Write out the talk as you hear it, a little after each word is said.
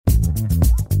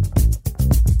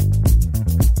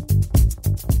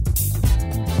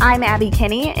I'm Abby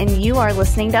Kinney, and you are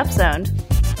listening to Upzoned.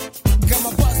 Got my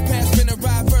bus pass, finna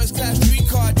ride first class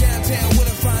streetcar downtown with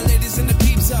the fine ladies in the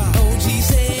peeps are. OG's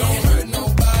head, don't hurt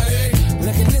nobody.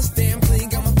 Look at this damn clean,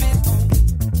 got my fit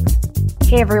on.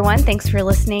 Hey everyone, thanks for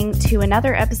listening to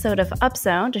another episode of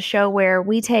Upzoned, a show where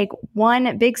we take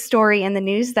one big story in the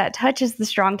news that touches the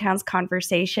Strong Towns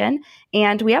conversation,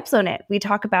 and we upzone it. We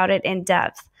talk about it in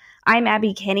depth. I'm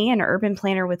Abby Kinney, an urban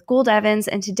planner with Gould Evans,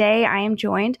 and today I am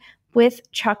joined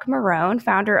with Chuck Marohn,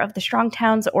 founder of the Strong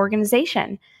Towns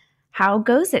organization. How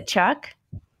goes it, Chuck?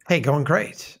 Hey, going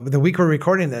great. The week we're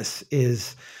recording this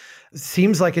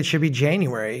seems like it should be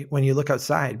January when you look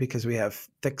outside because we have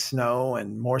thick snow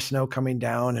and more snow coming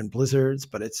down and blizzards,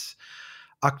 but it's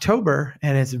October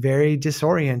and it's very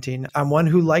disorienting. I'm one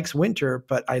who likes winter,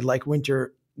 but I like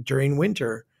winter during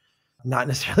winter, not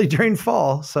necessarily during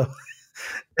fall. So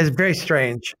it's very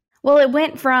strange. Well, it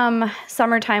went from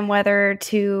summertime weather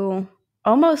to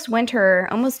almost winter,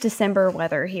 almost December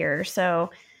weather here. So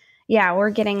yeah,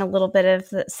 we're getting a little bit of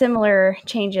the similar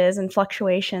changes and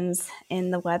fluctuations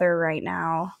in the weather right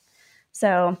now.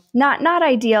 So not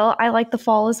ideal. I like the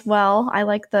fall as well. I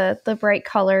like the bright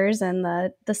colors and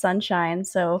the sunshine.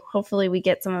 So hopefully we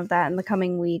get some of that in the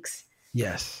coming weeks.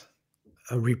 Yes,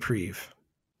 a reprieve.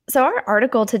 So our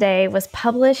article today was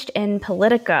published in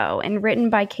Politico and written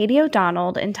by Katie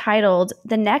O'Donnell, entitled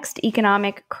 "The Next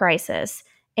Economic Crisis: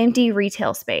 Empty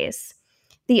Retail Space."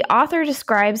 The author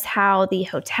describes how the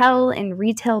hotel and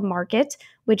retail market,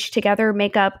 which together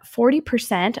make up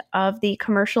 40% of the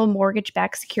commercial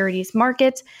mortgage-backed securities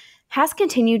market, has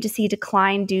continued to see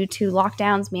decline due to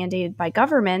lockdowns mandated by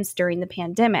governments during the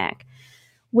pandemic.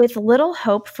 With little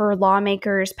hope for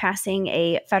lawmakers passing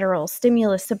a federal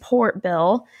stimulus support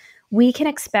bill, we can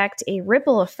expect a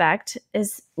ripple effect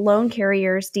as loan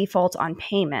carriers default on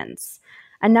payments.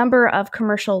 A number of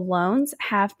commercial loans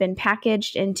have been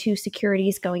packaged into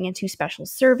securities going into special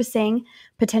servicing.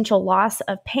 Potential loss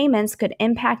of payments could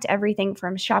impact everything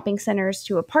from shopping centers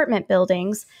to apartment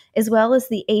buildings, as well as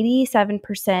the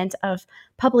 87% of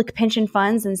public pension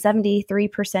funds and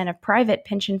 73% of private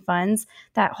pension funds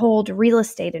that hold real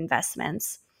estate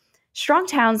investments. Strong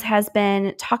Towns has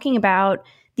been talking about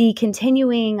the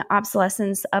continuing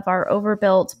obsolescence of our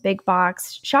overbuilt big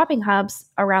box shopping hubs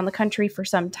around the country for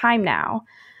some time now.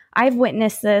 I've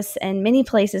witnessed this in many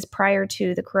places prior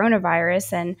to the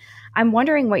coronavirus, and I'm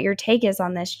wondering what your take is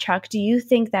on this, Chuck. Do you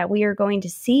think that we are going to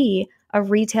see a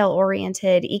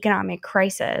retail-oriented economic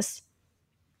crisis?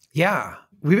 Yeah,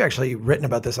 we've actually written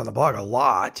about this on the blog a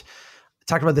lot,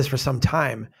 talked about this for some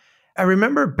time. I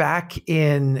remember back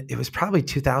it was probably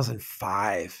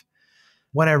 2005,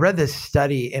 when I read this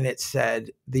study and it said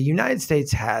the United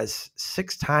States has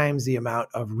 6 times the amount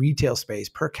of retail space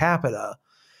per capita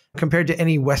compared to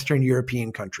any Western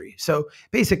European country. So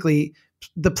basically,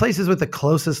 the places with the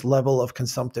closest level of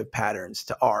consumptive patterns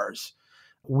to ours,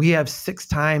 we have 6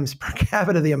 times per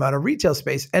capita the amount of retail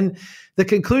space. And the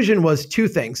conclusion was 2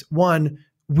 things. 1,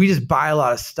 we just buy a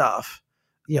lot of stuff,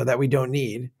 that we don't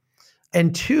need.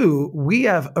 And 2, we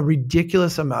have a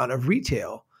ridiculous amount of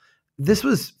retail. This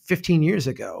was 15 years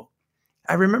ago.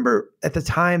 I remember at the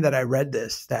time that I read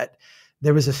this, that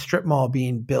there was a strip mall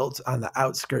being built on the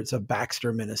outskirts of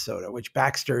Baxter, Minnesota, which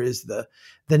Baxter is the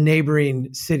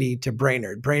neighboring city to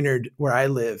Brainerd. Brainerd, where I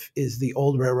live, is the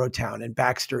old railroad town, and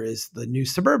Baxter is the new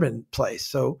suburban place.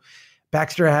 So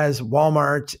Baxter has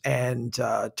Walmart and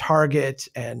Target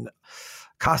and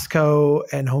Costco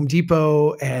and Home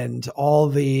Depot and all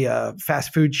the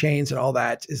fast food chains and all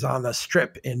that is on the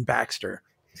strip in Baxter.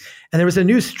 And there was a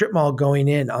new strip mall going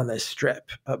in on this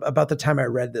strip about the time I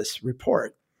read this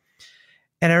report.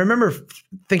 And I remember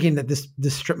thinking that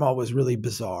this strip mall was really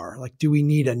bizarre. Like, do we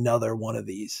need another one of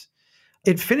these?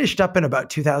 It finished up in about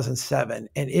 2007,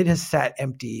 and it has sat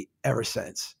empty ever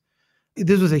since.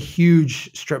 This was a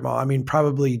huge strip mall. I mean,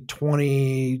 probably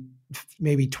 20,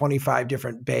 maybe 25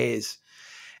 different bays.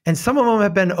 And some of them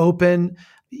have been open.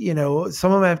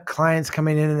 Some of them have clients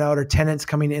coming in and out or tenants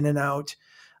coming in and out.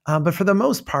 But for the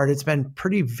most part, it's been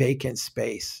pretty vacant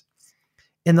space.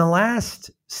 In the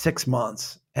last 6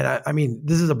 months, and I mean,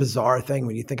 this is a bizarre thing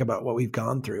when you think about what we've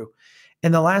gone through.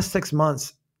 In the last 6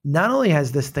 months, not only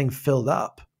has this thing filled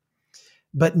up,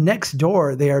 but next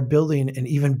door, they are building an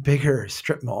even bigger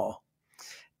strip mall.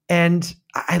 And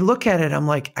I look at it, I'm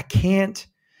like, I can't,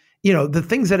 the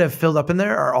things that have filled up in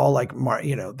there are all like,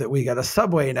 that we got a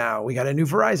Subway now, we got a new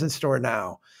Verizon store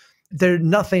now. There's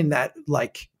nothing that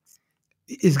like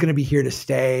is going to be here to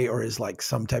stay or is like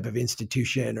some type of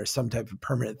institution or some type of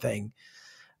permanent thing.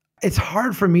 It's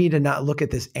hard for me to not look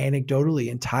at this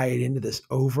anecdotally and tie it into this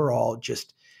overall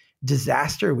just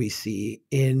disaster we see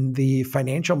in the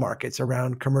financial markets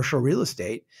around commercial real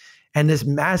estate and this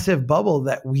massive bubble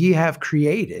that we have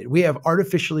created, we have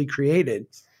artificially created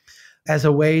as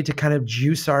a way to kind of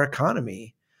juice our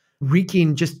economy,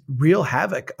 wreaking just real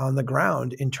havoc on the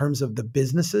ground in terms of the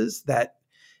businesses that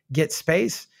get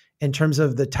space, in terms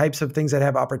of the types of things that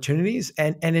have opportunities,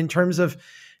 and in terms of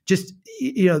just,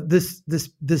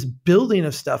 this building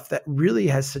of stuff that really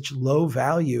has such low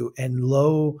value and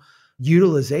low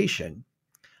utilization,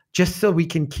 just so we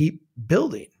can keep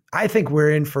building. I think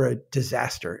we're in for a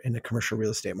disaster in the commercial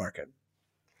real estate market.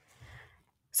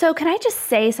 So can I just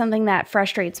say something that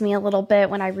frustrates me a little bit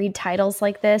when I read titles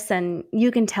like this? And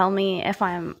you can tell me if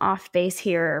I'm off base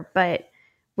here, but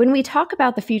when we talk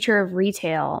about the future of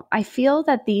retail, I feel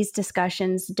that these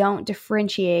discussions don't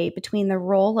differentiate between the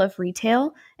role of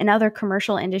retail and other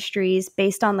commercial industries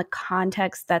based on the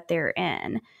context that they're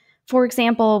in. For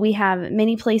example, we have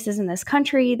many places in this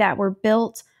country that were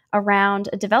built around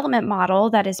a development model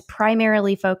that is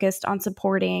primarily focused on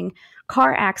supporting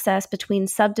car access between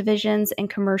subdivisions and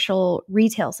commercial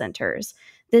retail centers.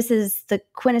 This is the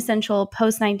quintessential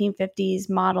post-1950s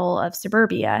model of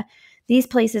suburbia. These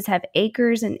places have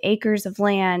acres and acres of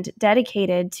land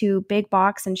dedicated to big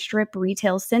box and strip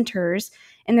retail centers,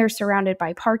 and they're surrounded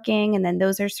by parking, and then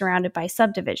those are surrounded by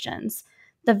subdivisions.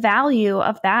 The value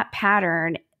of that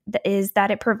pattern is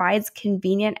that it provides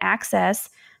convenient access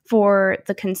for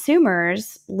the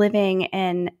consumers living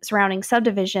in surrounding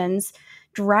subdivisions,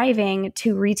 driving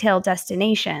to retail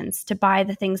destinations to buy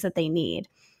the things that they need.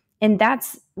 And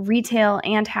that's retail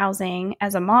and housing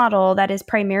as a model that is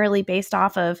primarily based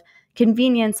off of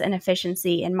convenience and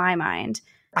efficiency in my mind.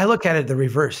 I look at it the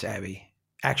reverse, Abby,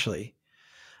 actually.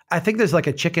 I think there's like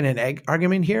a chicken and egg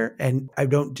argument here, and I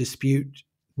don't dispute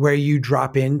where you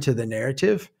drop into the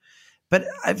narrative. But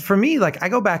for me, like, I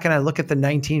go back and I look at the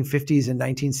 1950s and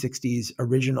 1960s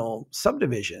original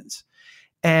subdivisions,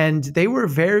 and they were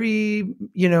very,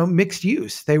 mixed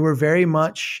use. They were very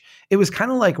much, it was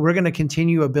kind of like, we're going to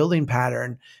continue a building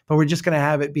pattern, but we're just going to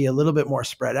have it be a little bit more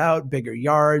spread out, bigger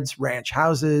yards, ranch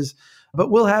houses, but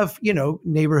we'll have,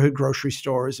 neighborhood grocery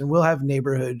stores, and we'll have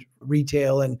neighborhood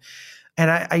retail. And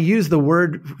I used the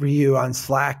word for you on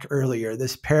Slack earlier,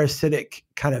 this parasitic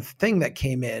kind of thing that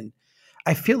came in.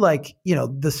 I feel like,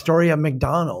 the story of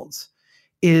McDonald's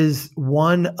is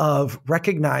one of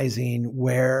recognizing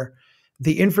where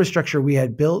the infrastructure we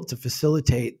had built to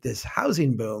facilitate this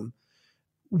housing boom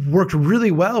worked really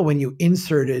well when you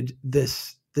inserted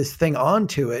this thing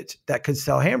onto it that could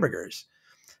sell hamburgers.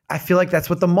 I feel like that's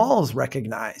what the malls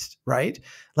recognized, right?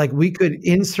 Like, we could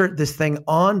insert this thing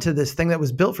onto this thing that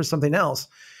was built for something else.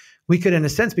 We could, in a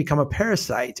sense, become a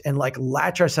parasite and like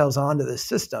latch ourselves onto this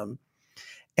system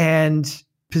and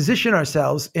position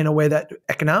ourselves in a way that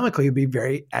economically would be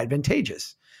very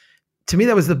advantageous. To me,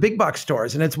 that was the big box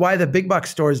stores. And it's why the big box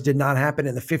stores did not happen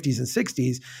in the 50s and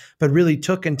 60s, but really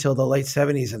took until the late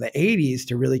 70s and the 80s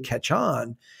to really catch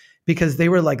on, because they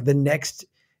were like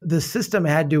the system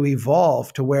had to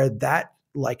evolve to where that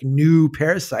like new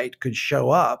parasite could show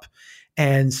up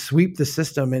and sweep the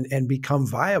system and become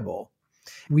viable.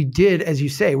 We did, as you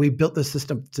say, we built the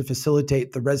system to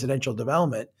facilitate the residential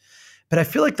development. But I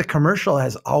feel like the commercial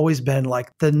has always been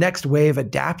like the next wave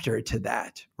adapter to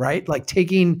that, right? Like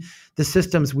taking the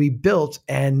systems we built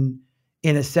and,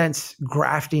 in a sense,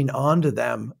 grafting onto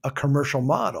them a commercial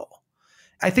model.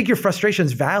 I think your frustration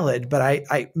is valid, but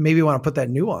I maybe want to put that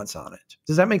nuance on it.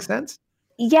 Does that make sense?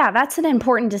 Yeah, that's an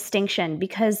important distinction,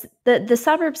 because the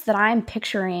suburbs that I'm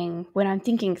picturing when I'm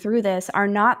thinking through this are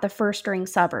not the first ring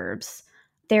suburbs.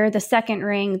 They're the second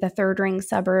ring, the third ring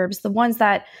suburbs, the ones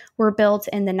that were built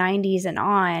in the 90s and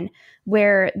on,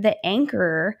 where the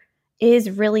anchor is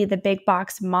really the big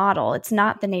box model. It's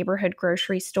not the neighborhood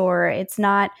grocery store. It's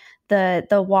not the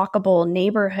walkable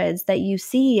neighborhoods that you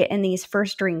see in these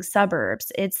first ring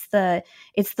suburbs. It's the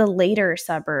later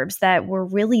suburbs that were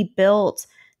really built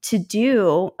to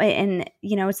do. And,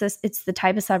 it's the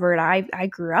type of suburb I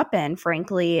grew up in,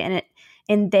 frankly,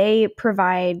 and they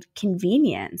provide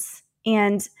convenience.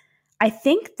 And I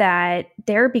think that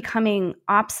they're becoming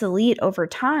obsolete over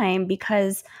time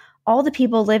because all the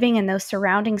people living in those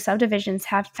surrounding subdivisions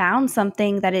have found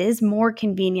something that is more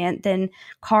convenient than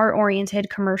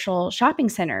car-oriented commercial shopping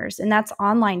centers, and that's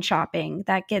online shopping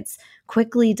that gets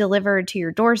quickly delivered to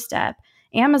your doorstep.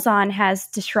 Amazon has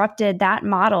disrupted that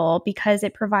model because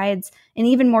it provides an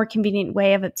even more convenient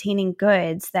way of obtaining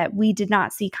goods that we did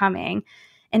not see coming.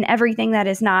 And everything that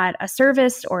is not a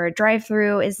service or a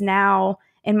drive-through is now,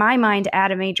 in my mind,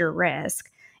 at a major risk.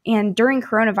 And during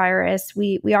coronavirus,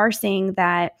 we are seeing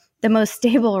that the most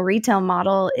stable retail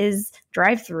model is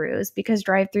drive-throughs, because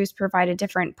drive-throughs provide a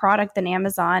different product than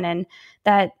Amazon, and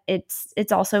that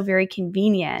it's also very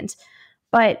convenient.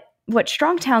 But what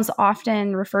Strong Towns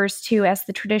often refers to as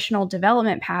the traditional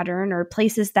development pattern, or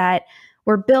places that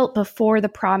were built before the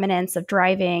prominence of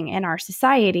driving in our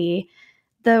society,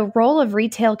 the role of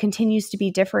retail continues to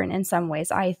be different in some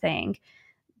ways, I think.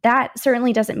 That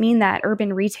certainly doesn't mean that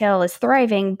urban retail is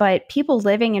thriving, but people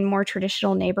living in more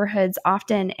traditional neighborhoods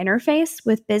often interface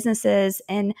with businesses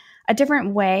in a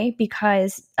different way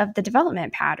because of the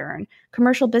development pattern.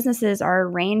 Commercial businesses are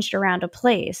arranged around a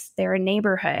place. They're a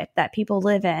neighborhood that people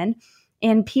live in.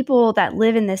 And people that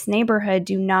live in this neighborhood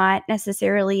do not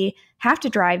necessarily have to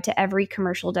drive to every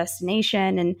commercial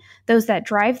destination. And those that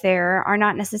drive there are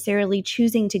not necessarily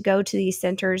choosing to go to these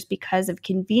centers because of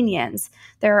convenience.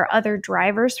 There are other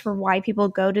drivers for why people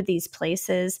go to these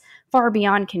places far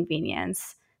beyond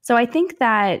convenience. So I think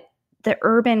that the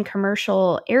urban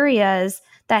commercial areas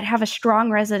that have a strong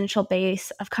residential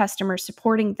base of customers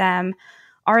supporting them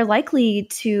are likely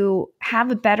to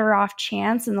have a better off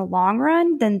chance in the long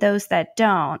run than those that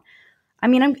don't. I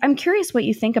mean, I'm curious what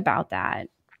you think about that.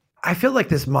 I feel like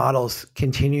this model's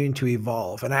continuing to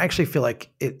evolve, and I actually feel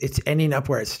like it's ending up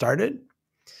where it started.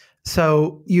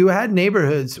 So you had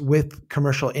neighborhoods with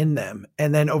commercial in them,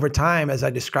 and then over time, as I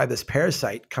described this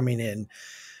parasite coming in,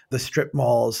 the strip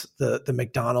malls, the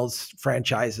McDonald's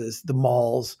franchises, the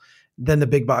malls, then the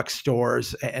big box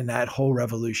stores, and that whole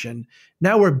revolution.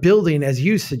 Now we're building, as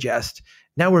you suggest,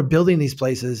 now we're building these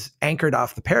places anchored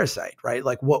off the parasite, right?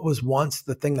 Like what was once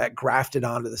the thing that grafted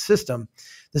onto the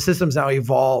system's now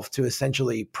evolved to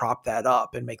essentially prop that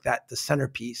up and make that the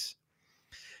centerpiece.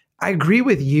 I agree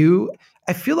with you.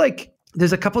 I feel like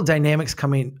there's a couple dynamics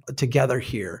coming together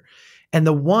here. And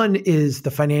the one is the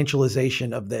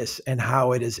financialization of this and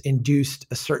how it has induced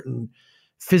a certain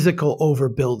physical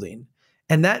overbuilding.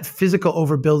 And that physical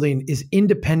overbuilding is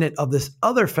independent of this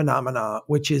other phenomena,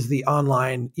 which is the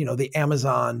online, the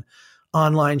Amazon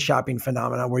online shopping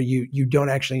phenomena, where you don't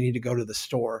actually need to go to the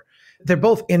store. They're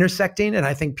both intersecting, and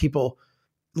I think people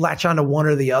latch onto one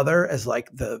or the other as like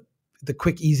the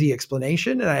quick, easy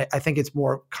explanation. And I think it's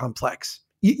more complex.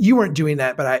 You weren't doing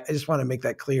that, but I just want to make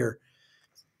that clear.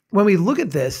 When we look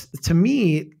at this, to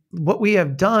me, what we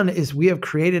have done is we have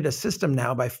created a system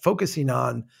now by focusing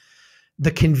on the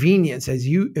convenience, as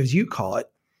you call it.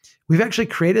 We've actually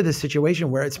created this situation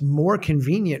where it's more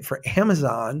convenient for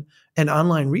Amazon and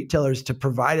online retailers to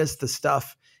provide us the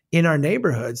stuff in our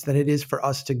neighborhoods than it is for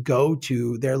us to go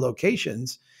to their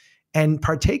locations and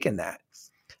partake in that.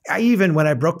 When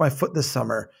I broke my foot this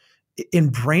summer in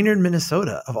Brainerd,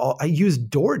 Minnesota, I used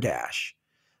DoorDash.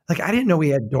 Like, I didn't know we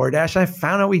had DoorDash. I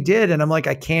found out we did. And I'm like,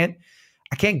 I can't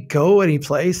go any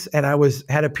place. And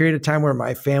had a period of time where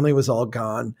my family was all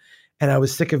gone. And I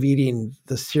was sick of eating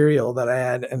the cereal that I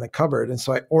had in the cupboard. And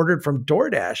so I ordered from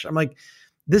DoorDash. I'm like,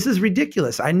 this is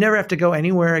ridiculous. I never have to go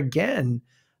anywhere again.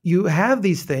 You have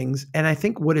these things. And I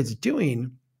think what it's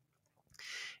doing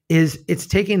is it's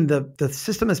taking the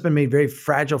system that's been made very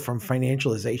fragile from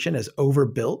financialization as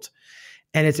overbuilt.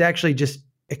 And it's actually just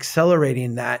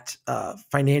accelerating that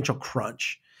financial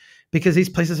crunch, because these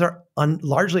places are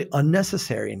largely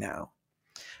unnecessary now.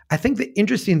 I think the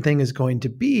interesting thing is going to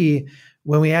be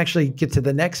when we actually get to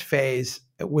the next phase,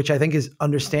 which I think is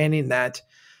understanding that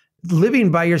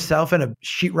living by yourself in a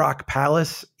sheetrock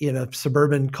palace in a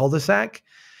suburban cul-de-sac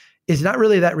is not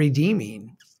really that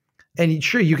redeeming. And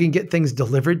sure, you can get things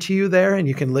delivered to you there and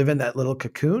you can live in that little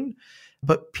cocoon,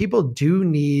 but people do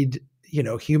need,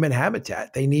 human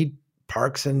habitat. They need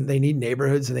parks and they need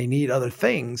neighborhoods and they need other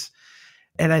things.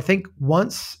 And I think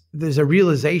once there's a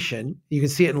realization, you can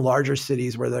see it in larger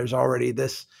cities where there's already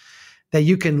this, that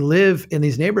you can live in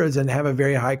these neighborhoods and have a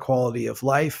very high quality of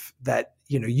life that,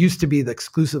 used to be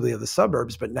exclusively of the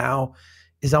suburbs, but now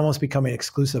is almost becoming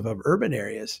exclusive of urban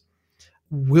areas.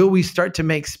 Will we start to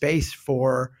make space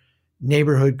for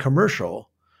neighborhood commercial,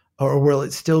 or will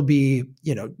it still be,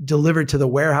 delivered to the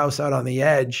warehouse out on the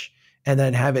edge and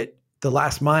then have it the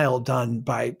last mile done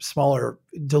by smaller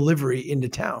delivery into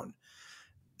town?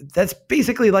 That's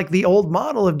basically like the old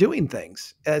model of doing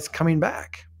things. It's coming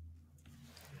back.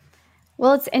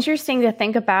 Well, it's interesting to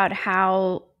think about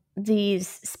how these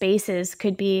spaces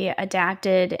could be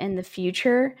adapted in the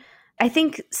future. I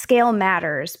think scale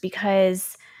matters,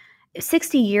 because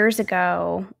 60 years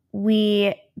ago,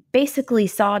 we basically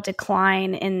saw a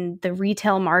decline in the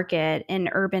retail market in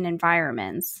urban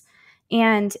environments.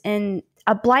 And in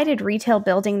a blighted retail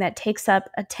building that takes up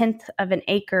a tenth of an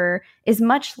acre is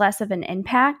much less of an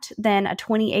impact than a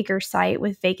 20-acre site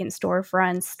with vacant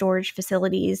storefronts, storage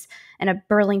facilities, and a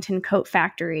Burlington coat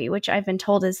factory, which I've been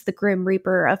told is the grim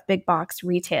reaper of big box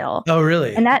retail. Oh,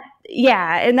 really? And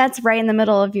that's right in the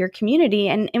middle of your community.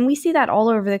 And we see that all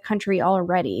over the country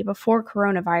already. Before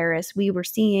coronavirus, we were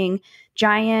seeing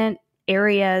giant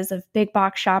areas of big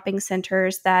box shopping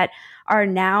centers that are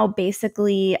now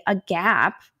basically a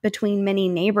gap between many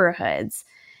neighborhoods.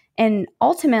 And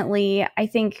ultimately, I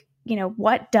think,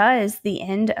 what does the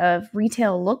end of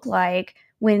retail look like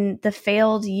when the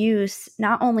failed use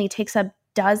not only takes up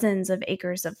dozens of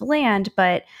acres of land,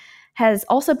 but has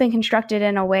also been constructed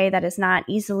in a way that is not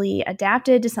easily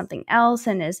adapted to something else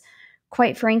and is,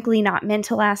 quite frankly, not meant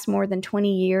to last more than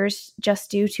 20 years just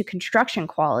due to construction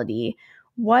quality.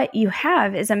 What you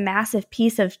have is a massive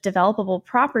piece of developable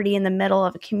property in the middle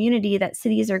of a community that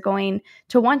cities are going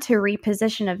to want to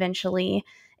reposition eventually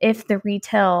if the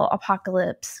retail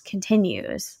apocalypse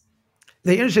continues.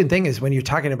 The interesting thing is when you're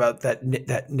talking about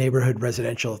that neighborhood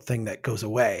residential thing that goes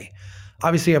away,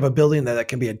 obviously you have a building that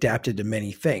can be adapted to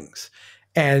many things.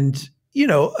 And,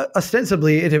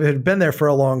 ostensibly it had been there for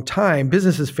a long time.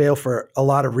 Businesses fail for a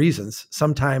lot of reasons.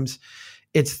 Sometimes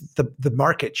it's the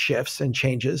market shifts and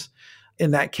changes.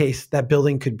 In that case, that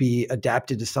building could be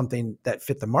adapted to something that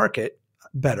fit the market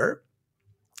better.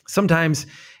 Sometimes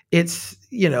it's,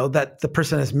 that the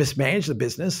person has mismanaged the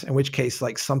business, in which case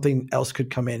like something else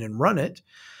could come in and run it.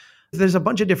 There's a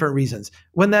bunch of different reasons.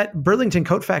 When that Burlington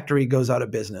coat factory goes out of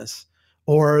business,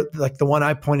 or like the one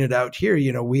I pointed out here,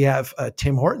 we have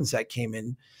Tim Hortons that came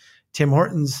in. Tim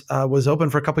Hortons was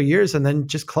open for a couple of years and then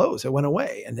just closed. It went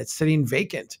away and it's sitting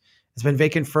vacant. It's been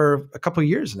vacant for a couple of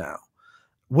years now.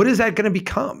 What is that going to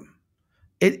become?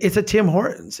 It's a Tim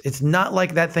Hortons. It's not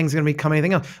like that thing's going to become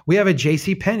anything else. We have a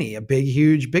JCPenney, a big,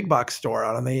 huge big box store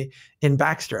in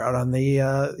Baxter, out on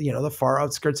the far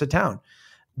outskirts of town.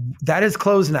 That is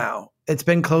closed now. It's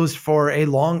been closed for I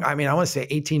want to say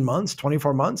 18 months,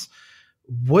 24 months.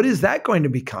 What is that going to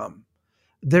become?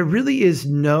 There really is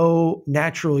no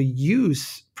natural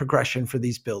use progression for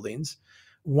these buildings.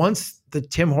 Once the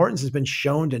Tim Hortons has been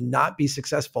shown to not be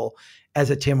successful as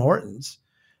a Tim Hortons,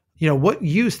 what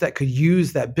use that could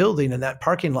use that building and that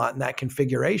parking lot and that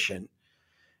configuration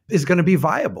is going to be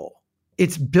viable.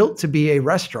 It's built to be a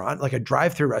restaurant, like a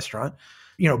drive-through restaurant.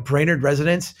 Brainerd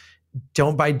residents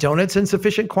don't buy donuts in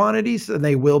sufficient quantities, and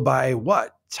they will buy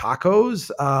what?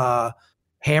 Tacos,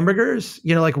 hamburgers,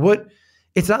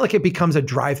 it's not like it becomes a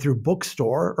drive-through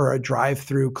bookstore or a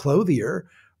drive-through clothier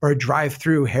or a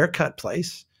drive-through haircut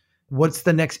place. What's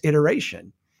the next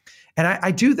iteration? And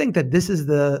I do think that this is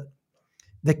the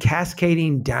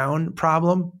cascading down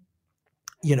problem.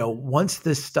 Once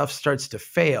this stuff starts to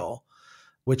fail,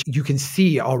 which you can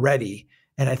see already,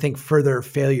 and I think further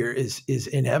failure is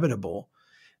inevitable,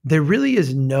 there really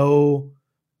is no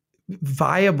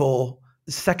viable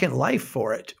second life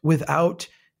for it without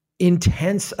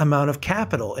intense amount of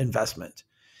capital investment.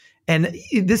 And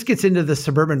this gets into the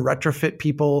suburban retrofit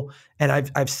people. And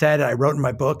I've said, I wrote in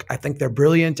my book, I think they're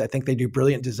brilliant. I think they do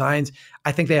brilliant designs.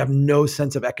 I think they have no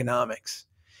sense of economics.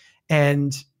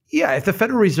 And yeah, if the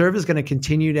Federal Reserve is going to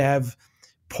continue to have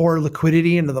pour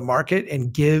liquidity into the market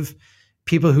and give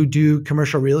people who do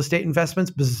commercial real estate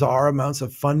investments bizarre amounts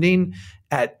of funding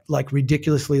at like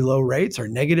ridiculously low rates or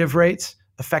negative rates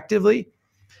effectively,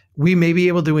 we may be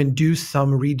able to induce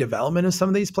some redevelopment of some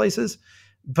of these places.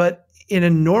 But in a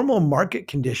normal market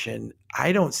condition,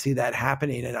 I don't see that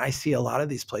happening. And I see a lot of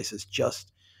these places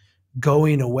just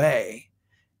going away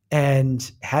and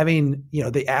having,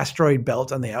 the asteroid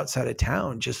belt on the outside of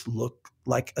town just look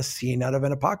like a scene out of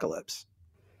an apocalypse.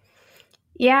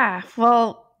 Yeah.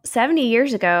 Well, 70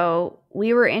 years ago,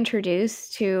 we were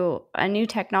introduced to a new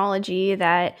technology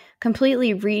that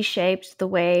completely reshaped the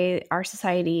way our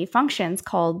society functions,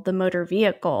 called the motor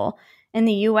vehicle. In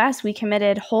the US, we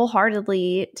committed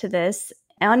wholeheartedly to this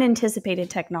unanticipated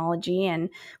technology, and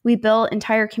we built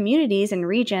entire communities and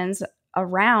regions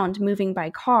around moving by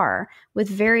car with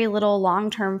very little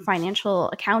long-term financial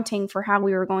accounting for how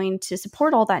we were going to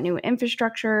support all that new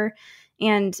infrastructure.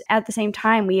 And at the same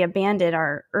time, we abandoned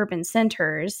our urban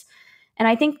centers. And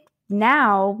I think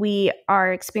now we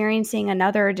are experiencing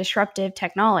another disruptive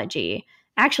technology.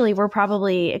 Actually, we're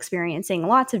probably experiencing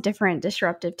lots of different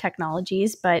disruptive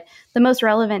technologies, but the most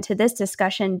relevant to this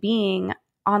discussion being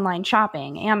online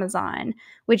shopping, Amazon,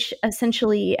 which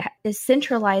essentially is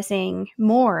centralizing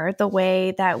more the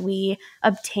way that we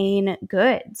obtain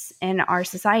goods in our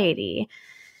society.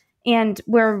 And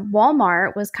where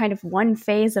Walmart was kind of one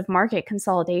phase of market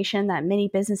consolidation that many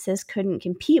businesses couldn't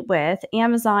compete with,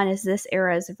 Amazon is this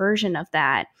era's version of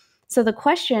that. So the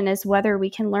question is whether we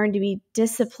can learn to be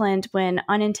disciplined when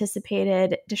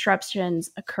unanticipated disruptions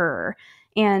occur.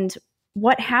 And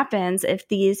what happens if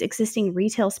these existing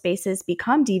retail spaces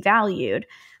become devalued?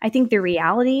 I think the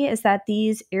reality is that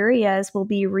these areas will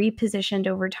be repositioned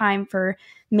over time for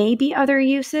maybe other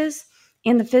uses,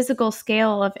 and the physical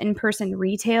scale of in-person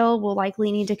retail will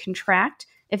likely need to contract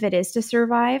if it is to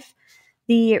survive.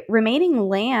 The remaining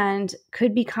land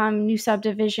could become new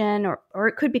subdivision or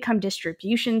it could become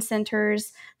distribution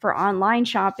centers for online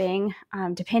shopping,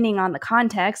 depending on the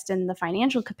context and the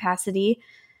financial capacity.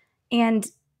 And,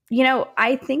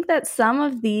 I think that some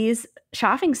of these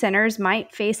shopping centers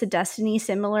might face a destiny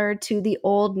similar to the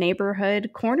old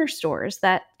neighborhood corner stores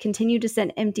that continue to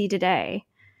sit empty today.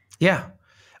 Yeah.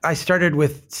 I started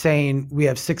with saying we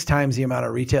have 6 times the amount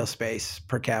of retail space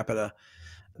per capita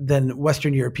than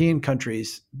Western European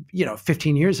countries,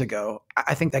 15 years ago.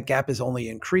 I think that gap has only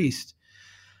increased.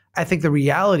 I think the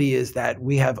reality is that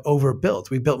we have overbuilt.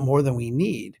 We built more than we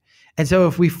need. And so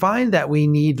if we find that we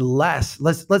need less,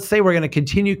 let's say we're going to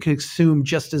continue to consume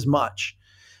just as much,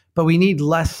 but we need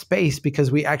less space because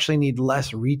we actually need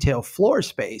less retail floor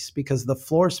space because the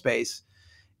floor space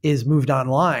is moved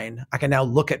online. I can now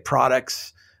look at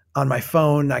products on my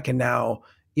phone. I can now,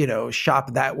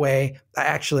 shop that way.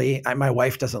 My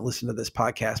wife doesn't listen to this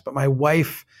podcast, but my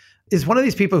wife is one of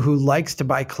these people who likes to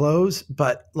buy clothes,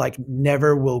 but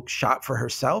never will shop for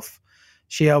herself.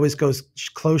 She always goes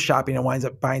clothes shopping and winds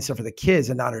up buying stuff for the kids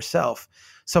and not herself.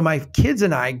 So my kids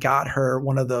and I got her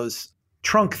one of those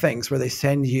trunk things where they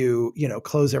send you,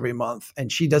 clothes every month,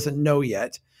 and she doesn't know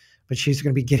yet, but she's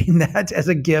going to be getting that as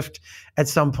a gift at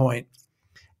some point.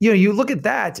 You look at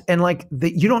that and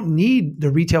you don't need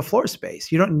the retail floor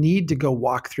space. You don't need to go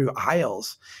walk through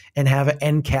aisles and have an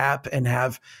end cap and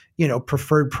have,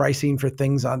 preferred pricing for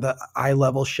things on the eye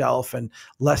level shelf and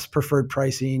less preferred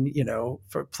pricing,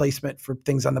 for placement for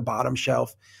things on the bottom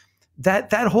shelf.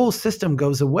 That whole system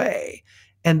goes away.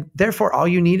 And therefore all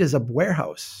you need is a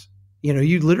warehouse.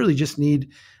 You literally just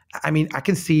need, I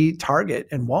can see Target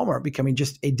and Walmart becoming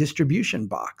just a distribution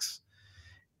box.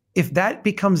 If that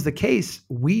becomes the case,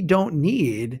 we don't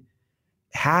need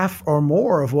half or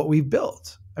more of what we've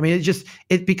built.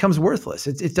 It becomes worthless.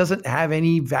 It doesn't have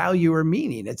any value or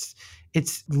meaning.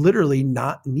 It's literally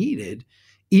not needed,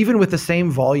 even with the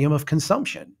same volume of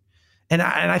consumption. And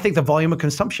I think the volume of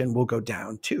consumption will go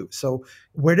down too. So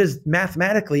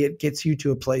mathematically, it gets you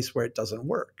to a place where it doesn't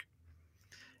work.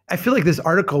 I feel like this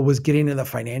article was getting into the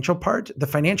financial part. The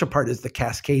financial part is the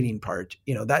cascading part.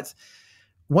 That's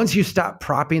once you stop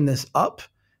propping this up,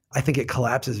 I think it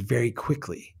collapses very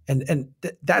quickly. And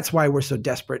that's why we're so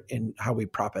desperate in how we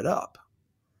prop it up.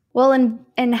 Well,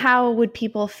 and how would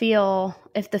people feel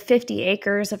if the 50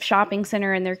 acres of shopping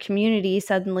center in their community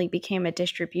suddenly became a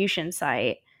distribution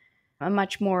site, a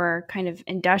much more kind of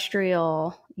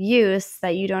industrial use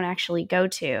that you don't actually go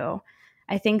to?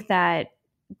 I think that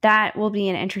will be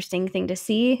an interesting thing to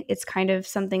see. It's kind of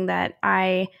something that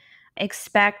I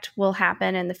expect will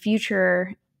happen in the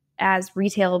future as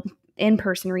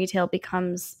in-person retail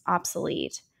becomes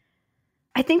obsolete.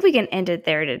 I think we can end it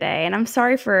there today. And I'm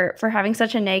sorry for having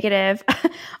such a negative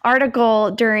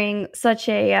article during such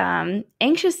a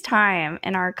anxious time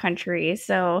in our country.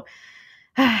 So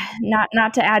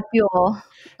not to add fuel.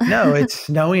 No, it's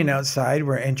snowing outside.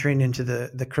 We're entering into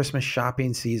the Christmas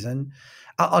shopping season.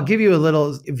 I'll give you a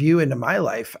little view into my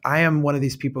life. I am one of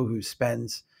these people who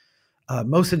spends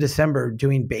most of December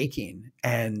doing baking.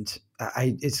 And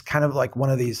it's kind of like one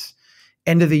of these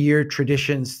end of the year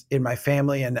traditions in my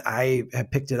family. And I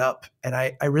have picked it up. And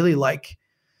I really like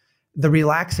the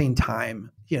relaxing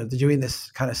time, doing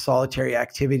this kind of solitary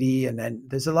activity. And then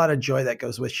there's a lot of joy that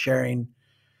goes with sharing.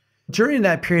 During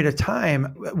that period of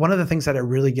time, one of the things that I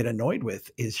really get annoyed with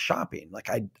is shopping.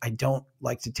 I don't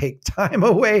like to take time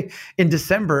away in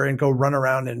December and go run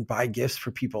around and buy gifts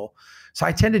for people. So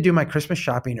I tend to do my Christmas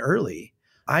shopping early.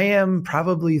 I am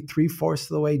probably 3/4 of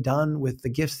the way done with the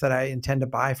gifts that I intend to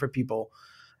buy for people.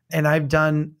 And I've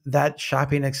done that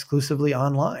shopping exclusively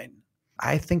online.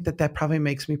 I think that probably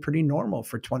makes me pretty normal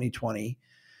for 2020.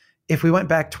 If we went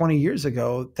back 20 years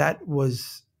ago, that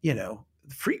was,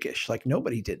 freakish.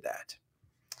 Nobody did that.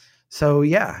 So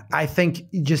yeah, I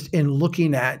think just in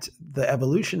looking at the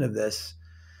evolution of this,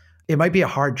 it might be a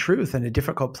hard truth and a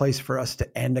difficult place for us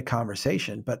to end a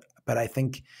conversation. But I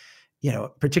think,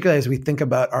 particularly as we think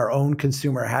about our own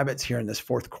consumer habits here in this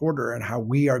fourth quarter and how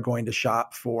we are going to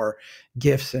shop for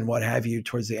gifts and what have you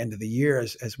towards the end of the year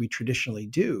as we traditionally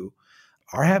do,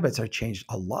 our habits are changed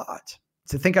a lot.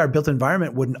 to think our built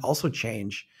environment wouldn't also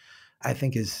change, I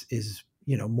think is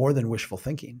more than wishful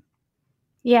thinking.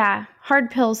 Yeah, hard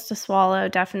pills to swallow,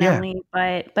 definitely.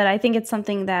 But I think it's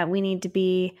something that we need to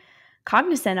be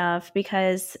cognizant of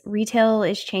because retail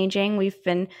is changing.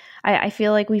 I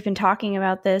feel like we've been talking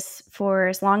about this for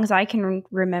as long as I can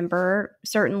remember,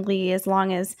 certainly as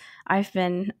long as I've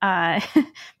been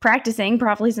practicing,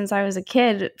 probably since I was a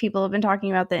kid, people have been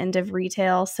talking about the end of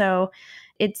retail. So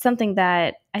it's something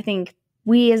that I think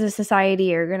we as a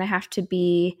society are going to have to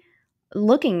be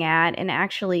looking at and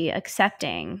actually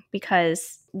accepting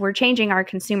because we're changing our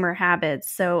consumer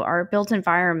habits. So our built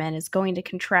environment is going to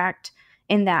contract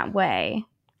in that way.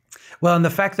 Well, and the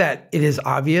fact that it is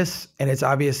obvious, and it's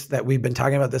obvious that we've been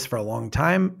talking about this for a long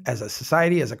time as a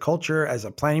society, as a culture, as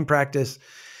a planning practice,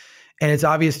 and it's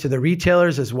obvious to the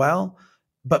retailers as well,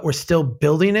 but we're still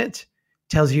building it,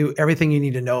 tells you everything you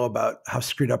need to know about how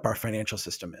screwed up our financial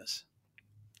system is.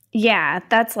 Yeah,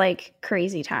 that's like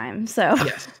crazy time. So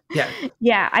yes. Yeah.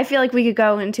 Yeah, I feel like we could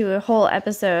go into a whole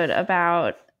episode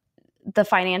about the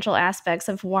financial aspects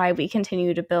of why we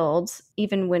continue to build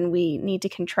even when we need to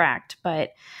contract.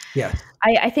 But yeah,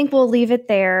 I think we'll leave it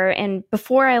there. And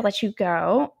before I let you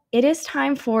go, it is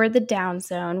time for the Down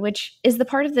Zone, which is the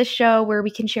part of the show where we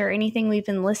can share anything we've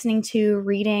been listening to,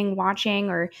 reading, watching,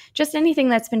 or just anything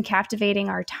that's been captivating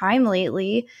our time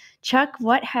lately. Chuck,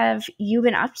 what have you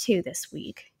been up to this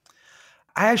week?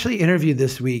 I actually interviewed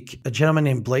this week a gentleman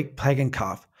named Blake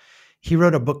Pagankoff. He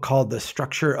wrote a book called The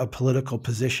Structure of Political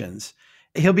Positions.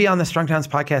 He'll be on the Strong Towns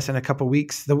podcast in a couple of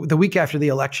weeks, the week after the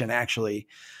election, actually.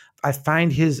 I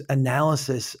find his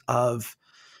analysis of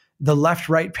the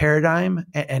left-right paradigm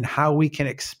and how we can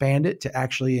expand it to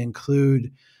actually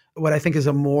include what I think is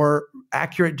a more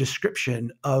accurate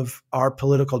description of our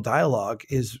political dialogue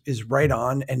is right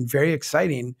on and very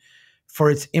exciting for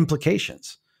its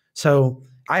implications. So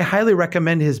I highly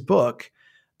recommend his book.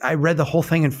 I read the whole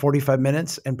thing in 45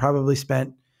 minutes and probably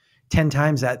spent 10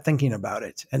 times that thinking about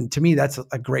it. And to me, that's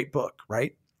a great book,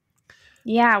 right?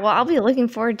 Yeah, well, I'll be looking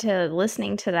forward to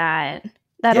listening to that.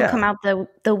 That'll come out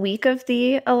the week of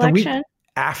the election? The week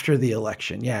after the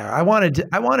election, yeah. I wanted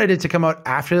it to come out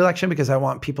after the election because I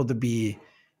want people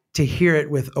to hear it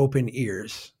with open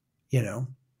ears,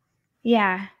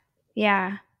 Yeah,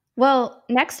 yeah. Well,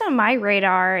 next on my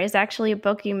radar is actually a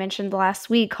book you mentioned last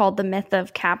week called The Myth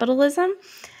of Capitalism.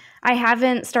 I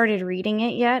haven't started reading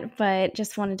it yet, but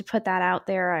just wanted to put that out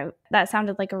there. That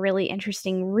sounded like a really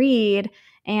interesting read,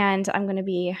 and I'm going to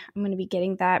be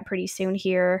getting that pretty soon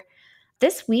here.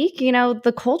 This week,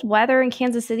 the cold weather in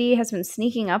Kansas City has been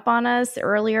sneaking up on us.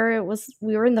 Earlier,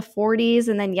 we were in the 40s,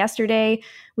 and then yesterday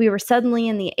we were suddenly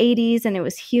in the 80s, and it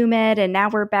was humid, and now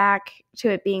we're back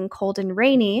to it being cold and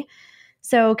rainy.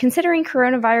 So considering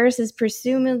coronavirus is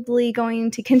presumably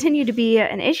going to continue to be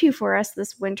an issue for us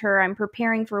this winter, I'm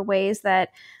preparing for ways that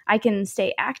I can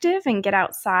stay active and get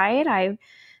outside. I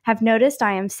have noticed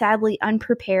I am sadly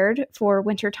unprepared for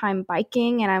wintertime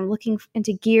biking, and I'm looking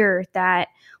into gear that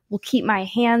will keep my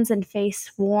hands and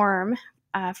face warm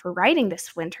for riding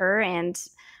this winter. And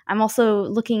I'm also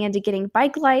looking into getting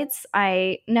bike lights.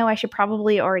 I know I should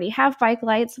probably already have bike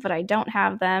lights, but I don't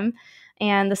have them.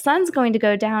 And the sun's going to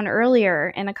go down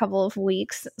earlier in a couple of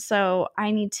weeks, so I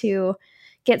need to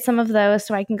get some of those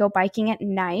so I can go biking at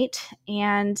night.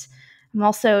 And I'm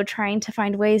also trying to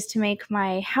find ways to make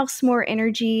my house more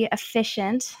energy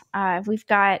efficient. We've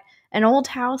got an old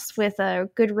house with a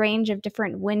good range of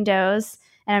different windows,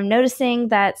 and I'm noticing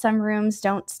that some rooms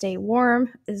don't stay warm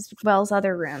as well as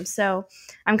other rooms. So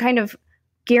I'm kind of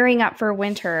gearing up for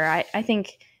winter. I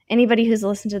think anybody who's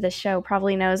listened to this show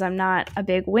probably knows I'm not a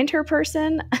big winter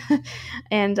person.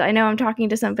 And I know I'm talking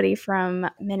to somebody from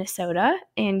Minnesota,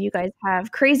 and you guys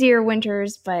have crazier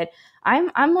winters, but I'm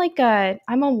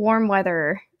a warm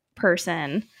weather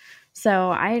person.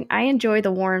 So I enjoy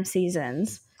the warm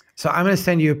seasons. So I'm going to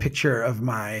send you a picture of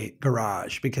my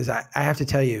garage because I have to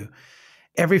tell you,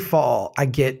 every fall I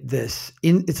get this,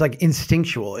 it's like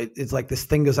instinctual. It's like this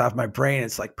thing goes off my brain.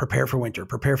 It's like, prepare for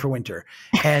winter.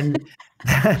 And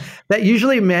that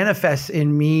usually manifests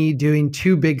in me doing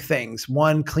two big things.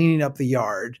 One, cleaning up the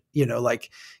yard, like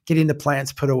getting the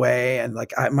plants put away. And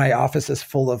like my office is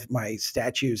full of my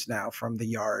statues now from the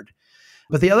yard.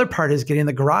 But the other part is getting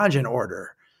the garage in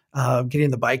order,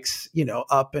 getting the bikes,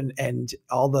 up and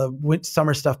all the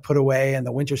summer stuff put away and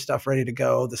the winter stuff ready to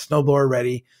go, the snowblower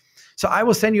ready. So I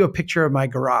will send you a picture of my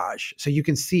garage so you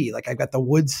can see, like, I've got the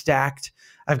wood stacked.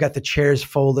 I've got the chairs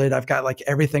folded. I've got like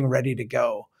everything ready to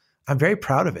go. I'm very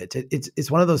proud of it. It's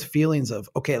one of those feelings of,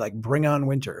 okay, like bring on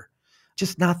winter,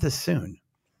 just not this soon.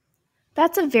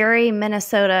 That's a very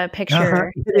Minnesota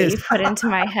picture that you put into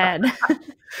my head.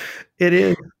 It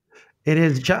is. It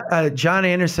is. John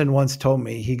Anderson once told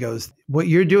me, he goes, what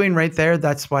you're doing right there,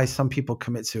 that's why some people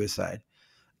commit suicide.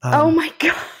 Oh my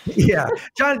God. Yeah.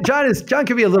 John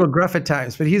can be a little gruff at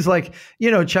times, but he's like,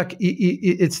 Chuck,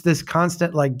 it's this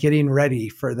constant like getting ready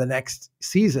for the next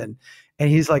season. And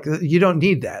he's like, you don't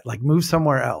need that. Like move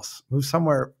somewhere else, move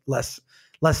somewhere less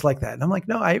like that. And I'm like,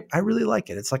 no, I really like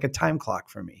it. It's like a time clock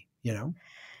for me,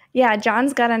 Yeah.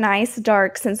 John's got a nice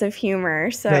dark sense of humor.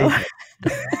 So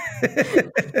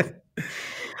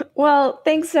well,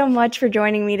 thanks so much for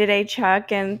joining me today,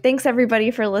 Chuck. And thanks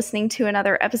everybody for listening to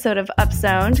another episode of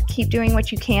Upzoned. Keep doing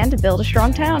what you can to build a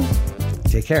strong town.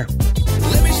 Take care.